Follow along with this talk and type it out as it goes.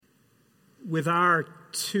With our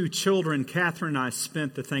two children, Catherine and I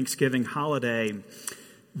spent the Thanksgiving holiday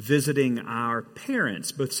visiting our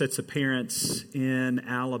parents, both sets of parents in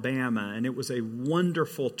Alabama. And it was a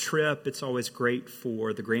wonderful trip. It's always great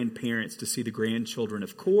for the grandparents to see the grandchildren,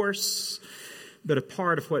 of course. But a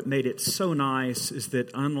part of what made it so nice is that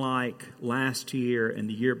unlike last year and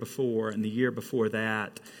the year before and the year before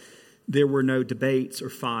that, there were no debates or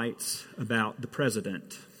fights about the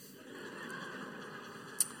president.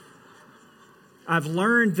 I've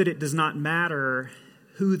learned that it does not matter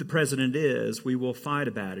who the president is, we will fight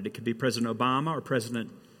about it. It could be President Obama or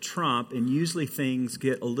President Trump, and usually things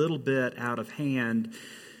get a little bit out of hand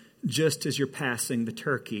just as you're passing the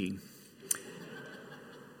turkey.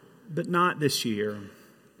 But not this year.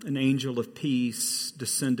 An angel of peace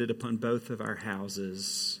descended upon both of our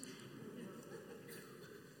houses.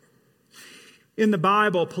 In the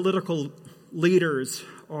Bible, political leaders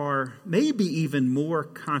are maybe even more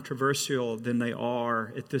controversial than they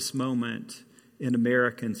are at this moment in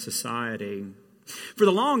American society. For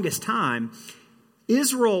the longest time,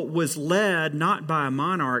 Israel was led not by a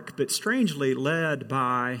monarch, but strangely led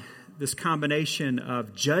by this combination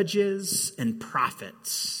of judges and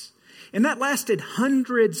prophets. And that lasted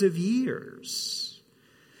hundreds of years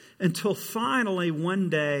until finally one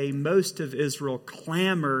day most of Israel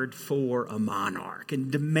clamored for a monarch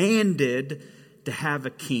and demanded to have a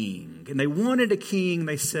king. And they wanted a king,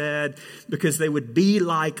 they said, because they would be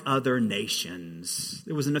like other nations.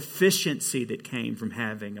 There was an efficiency that came from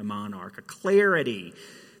having a monarch, a clarity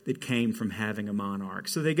that came from having a monarch.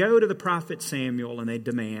 So they go to the prophet Samuel and they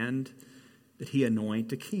demand that he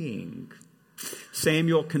anoint a king.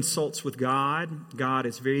 Samuel consults with God. God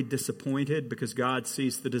is very disappointed because God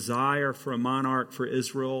sees the desire for a monarch for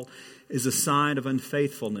Israel is a sign of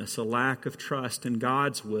unfaithfulness, a lack of trust in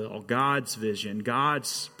God's will, God's vision,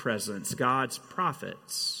 God's presence, God's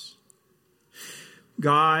prophets.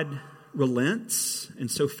 God relents,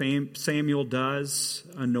 and so Samuel does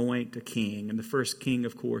anoint a king. And the first king,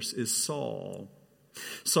 of course, is Saul.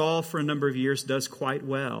 Saul, for a number of years, does quite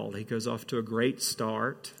well. He goes off to a great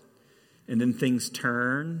start. And then things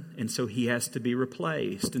turn, and so he has to be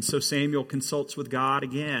replaced. And so Samuel consults with God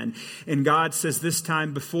again. And God says, this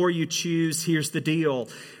time, before you choose, here's the deal.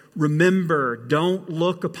 Remember, don't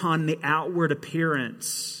look upon the outward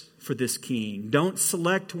appearance for this king. Don't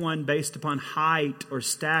select one based upon height or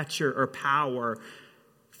stature or power.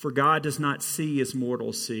 For God does not see as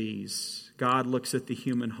mortal sees. God looks at the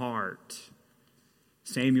human heart.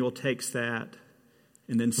 Samuel takes that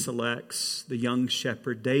and then selects the young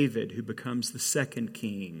shepherd David, who becomes the second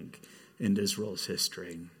king in Israel's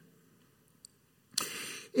history.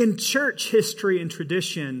 In church history and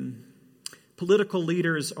tradition, political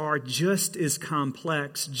leaders are just as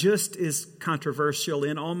complex, just as controversial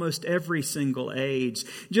in almost every single age.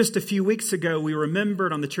 Just a few weeks ago, we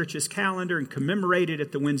remembered on the church's calendar and commemorated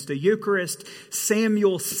at the Wednesday Eucharist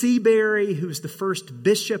Samuel Seabury, who's the first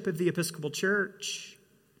bishop of the Episcopal Church.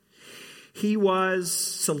 He was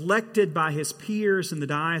selected by his peers in the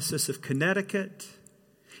Diocese of Connecticut,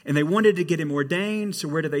 and they wanted to get him ordained. So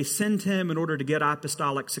where do they send him in order to get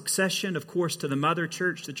apostolic succession? Of course, to the mother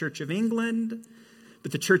church, the Church of England.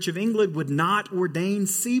 But the Church of England would not ordain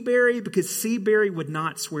Seabury because Seabury would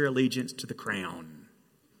not swear allegiance to the crown.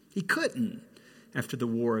 He couldn't after the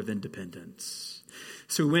War of Independence.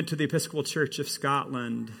 So we went to the Episcopal Church of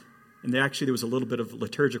Scotland, and there was a little bit of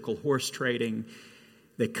liturgical horse trading.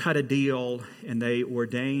 They cut a deal and they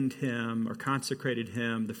ordained him or consecrated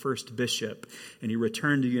him the first bishop. And he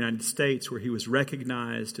returned to the United States where he was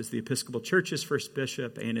recognized as the Episcopal Church's first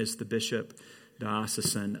bishop and as the Bishop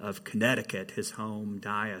Diocesan of Connecticut, his home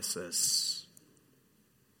diocese.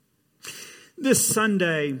 This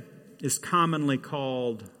Sunday is commonly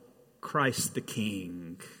called Christ the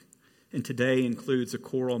King. And today includes a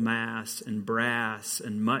choral mass and brass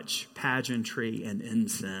and much pageantry and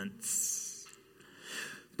incense.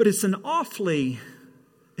 But it's in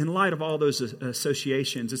light of all those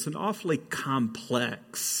associations, it's an awfully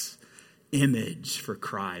complex image for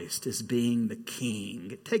Christ as being the king.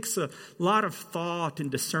 It takes a lot of thought and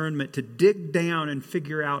discernment to dig down and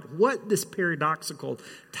figure out what this paradoxical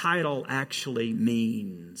title actually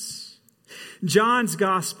means. John's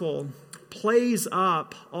gospel plays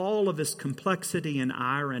up all of this complexity and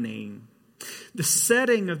irony. The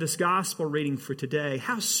setting of this gospel reading for today,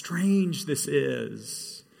 how strange this is.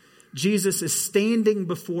 Jesus is standing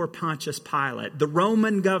before Pontius Pilate, the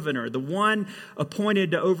Roman governor, the one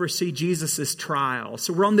appointed to oversee Jesus' trial.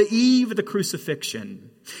 So we're on the eve of the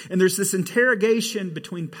crucifixion. And there's this interrogation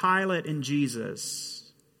between Pilate and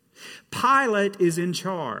Jesus. Pilate is in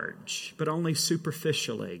charge, but only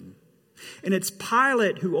superficially. And it's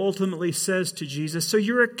Pilate who ultimately says to Jesus, "So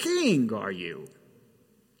you're a king, are you?"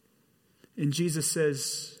 And Jesus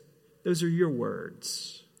says, "Those are your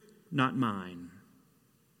words, not mine."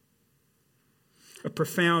 A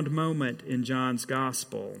profound moment in John's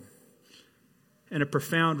gospel, and a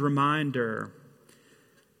profound reminder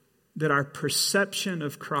that our perception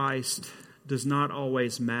of Christ does not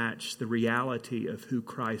always match the reality of who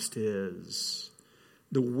Christ is.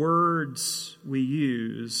 The words we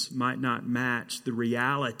use might not match the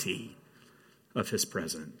reality of his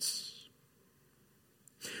presence.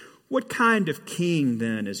 What kind of king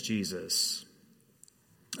then is Jesus?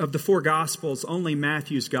 Of the four Gospels, only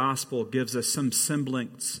Matthew's Gospel gives us some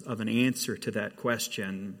semblance of an answer to that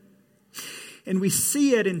question. And we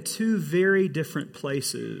see it in two very different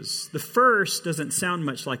places. The first doesn't sound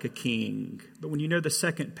much like a king, but when you know the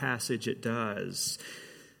second passage, it does.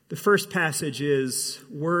 The first passage is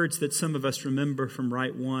words that some of us remember from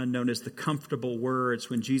Rite One, known as the comfortable words,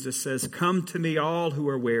 when Jesus says, "Come to me, all who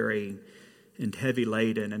are weary and heavy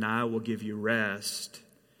laden, and I will give you rest.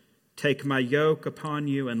 Take my yoke upon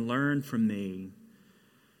you and learn from me,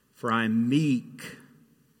 for I am meek,"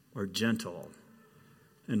 or gentle,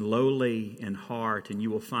 "and lowly in heart, and you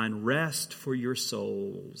will find rest for your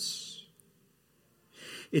souls."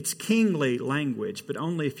 It's kingly language, but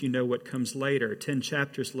only if you know what comes later, 10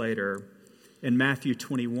 chapters later in Matthew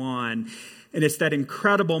 21. And it's that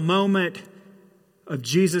incredible moment of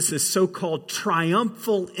Jesus' so-called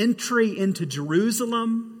triumphal entry into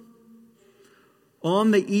Jerusalem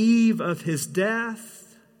on the eve of his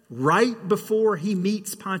death, right before he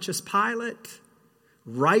meets Pontius Pilate,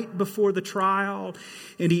 right before the trial,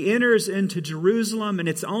 and he enters into Jerusalem, and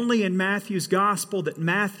it's only in Matthew's gospel that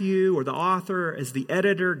Matthew, or the author, as the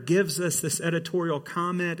editor, gives us this editorial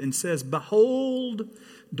comment and says, "Behold,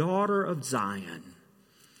 daughter of Zion,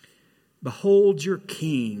 behold your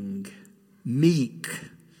king, meek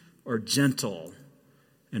or gentle,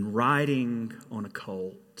 and riding on a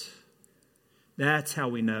colt." That's how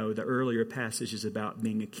we know the earlier passage is about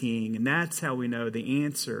being a king, and that's how we know the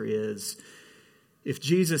answer is, if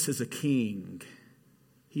Jesus is a king,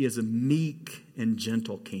 he is a meek and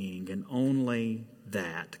gentle king, and only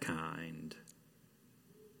that kind.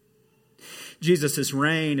 Jesus'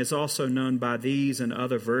 reign is also known by these and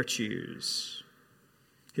other virtues.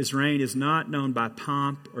 His reign is not known by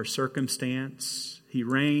pomp or circumstance. He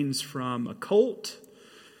reigns from a colt,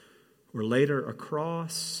 or later a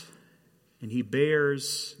cross, and he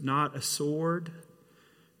bears not a sword,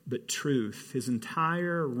 but truth. His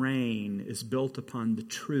entire reign is built upon the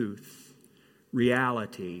truth,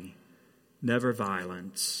 reality, never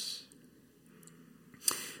violence.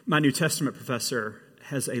 My New Testament professor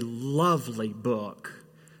has a lovely book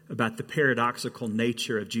about the paradoxical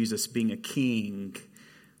nature of Jesus being a king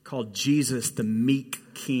called Jesus the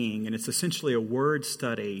Meek King. And it's essentially a word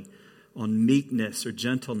study on meekness or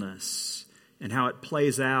gentleness, and how it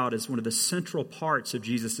plays out as one of the central parts of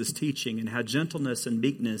Jesus' teaching, and how gentleness and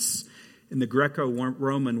meekness in the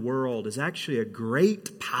Greco-Roman world is actually a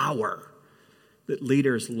great power that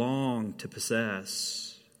leaders long to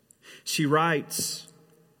possess. She writes,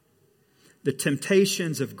 "The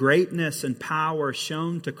temptations of greatness and power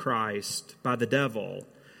shown to Christ by the devil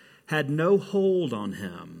had no hold on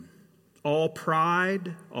him. All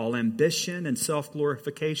pride, all ambition, and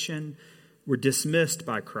self-glorification were dismissed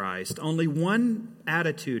by Christ. Only one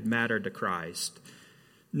attitude mattered to Christ: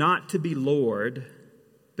 not to be Lord,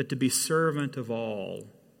 but to be servant of all.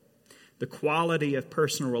 The quality of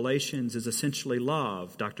personal relations is essentially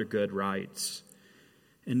love," Dr. Good writes.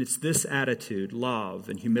 And it's this attitude, love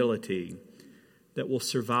and humility, that will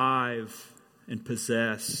survive and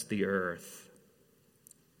possess the earth.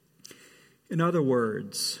 In other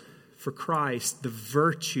words, for Christ, the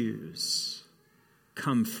virtues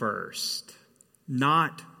come first,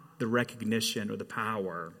 not the recognition or the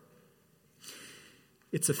power.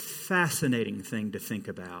 It's a fascinating thing to think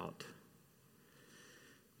about,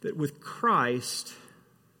 that with Christ,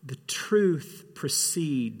 the truth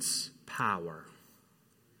precedes power.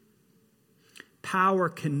 Power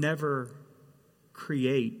can never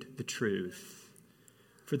create the truth,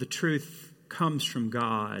 for the truth comes from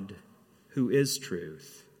God, who is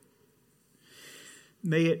truth.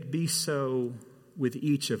 May it be so with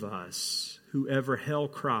each of us who ever hail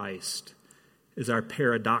Christ as our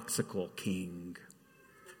paradoxical King.